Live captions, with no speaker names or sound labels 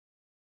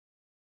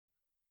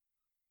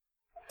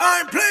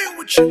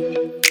with you.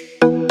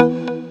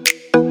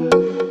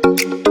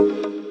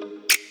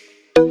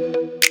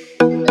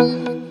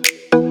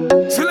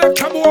 Select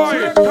a boy.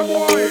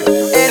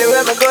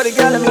 Anywhere I go, the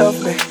girl them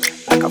love me.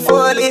 Like a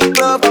 4-leaf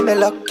glove on me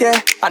luck,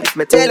 yeah. And if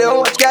me tell you how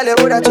much girl you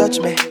woulda judge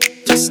me,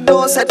 just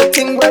don't set the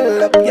thing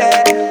well up,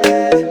 yeah.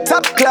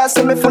 Top class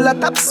and me full of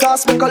top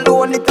sauce. Me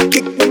cologne it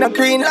kick in a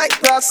green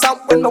like grass. And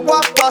when me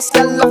walk past,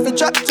 girl love it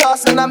drop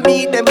toss. And I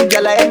meet them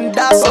girl I end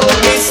up. So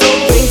me so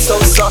clean, so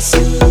saucy.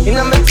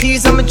 Inna my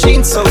tees and my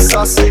jeans so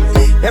saucy.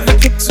 Every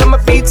kicks on my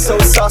feet so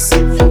saucy.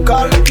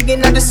 Call me king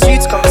inna the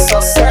streets, come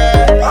saucy.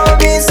 Oh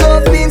me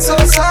so clean, so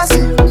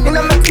saucy.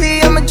 Inna my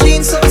tee and my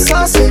jeans so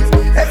saucy.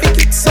 Every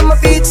kicks on my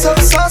feet so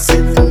saucy.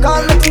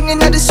 Call me king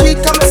inna the street,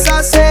 come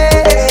saucy.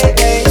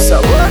 So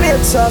one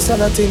head sauce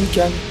and a tin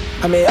can.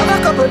 I may have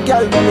a couple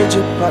girl when me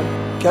drip on.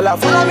 Girl a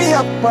follow me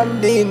up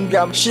on the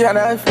Instagram. She and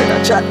her friend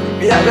a chat,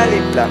 me a go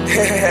live long.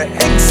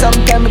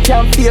 Sometimes I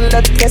can't feel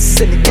that test.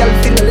 And the girl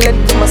feel the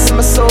length, you must see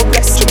me so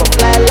blessed. You must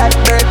fly like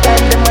bird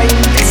and them I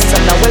in this.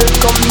 And I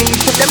welcome me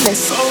to the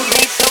mess. So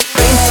me so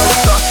clean, so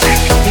saucy.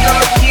 You know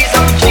my keys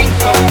and my jeans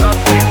so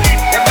saucy.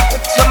 Never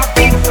put on my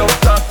feet so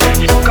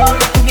saucy. Call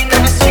me king in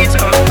the streets,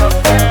 come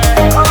saucy.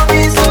 Oh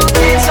me so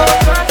clean, so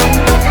saucy.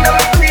 You know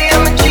my tee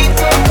and my jeans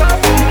so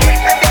saucy.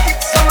 Every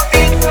kick's on my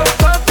feet so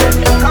saucy.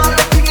 Call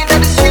me king in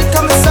the streets,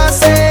 come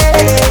saucy.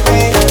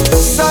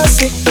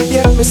 Saucy,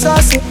 yeah me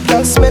saucy.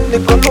 Girl smell the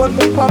cologne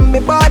me on me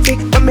body.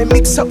 When me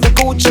mix up the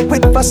Gucci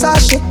with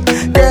Versace.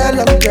 Girl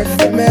I'm good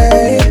for me.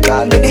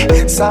 Call me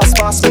the sauce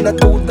fast, me no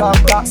two-top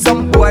class.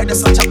 Some boy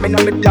just a chop me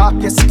on me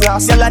darkest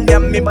class. Girl and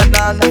them me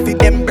banana feed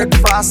them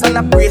breakfast. And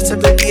I pray to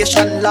the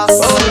nation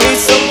lost. Oh me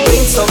so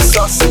clean, so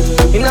saucy.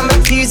 Inna my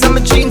keys and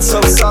my jeans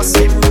so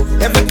saucy.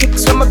 Every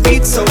kicks from my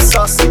feet so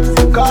saucy.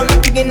 Call me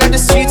king inna the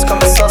streets,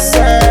 come saucy.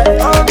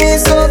 Oh me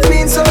so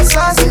clean, so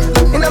saucy.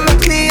 Inna my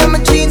tee and my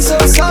jeans so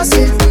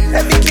saucy.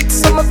 Every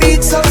kicks on my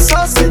feet so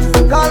saucy.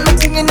 Call me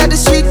king inna the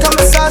street, come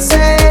saucy.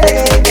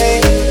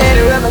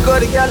 Anywhere I go,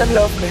 the girl them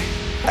love me.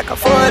 Like a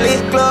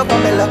 4-leaf glove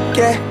on me luck,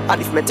 yeah.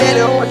 And if me tell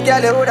you what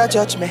girl you woulda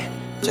judge me,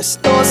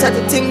 just don't set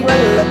the thing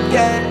well up,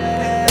 yeah.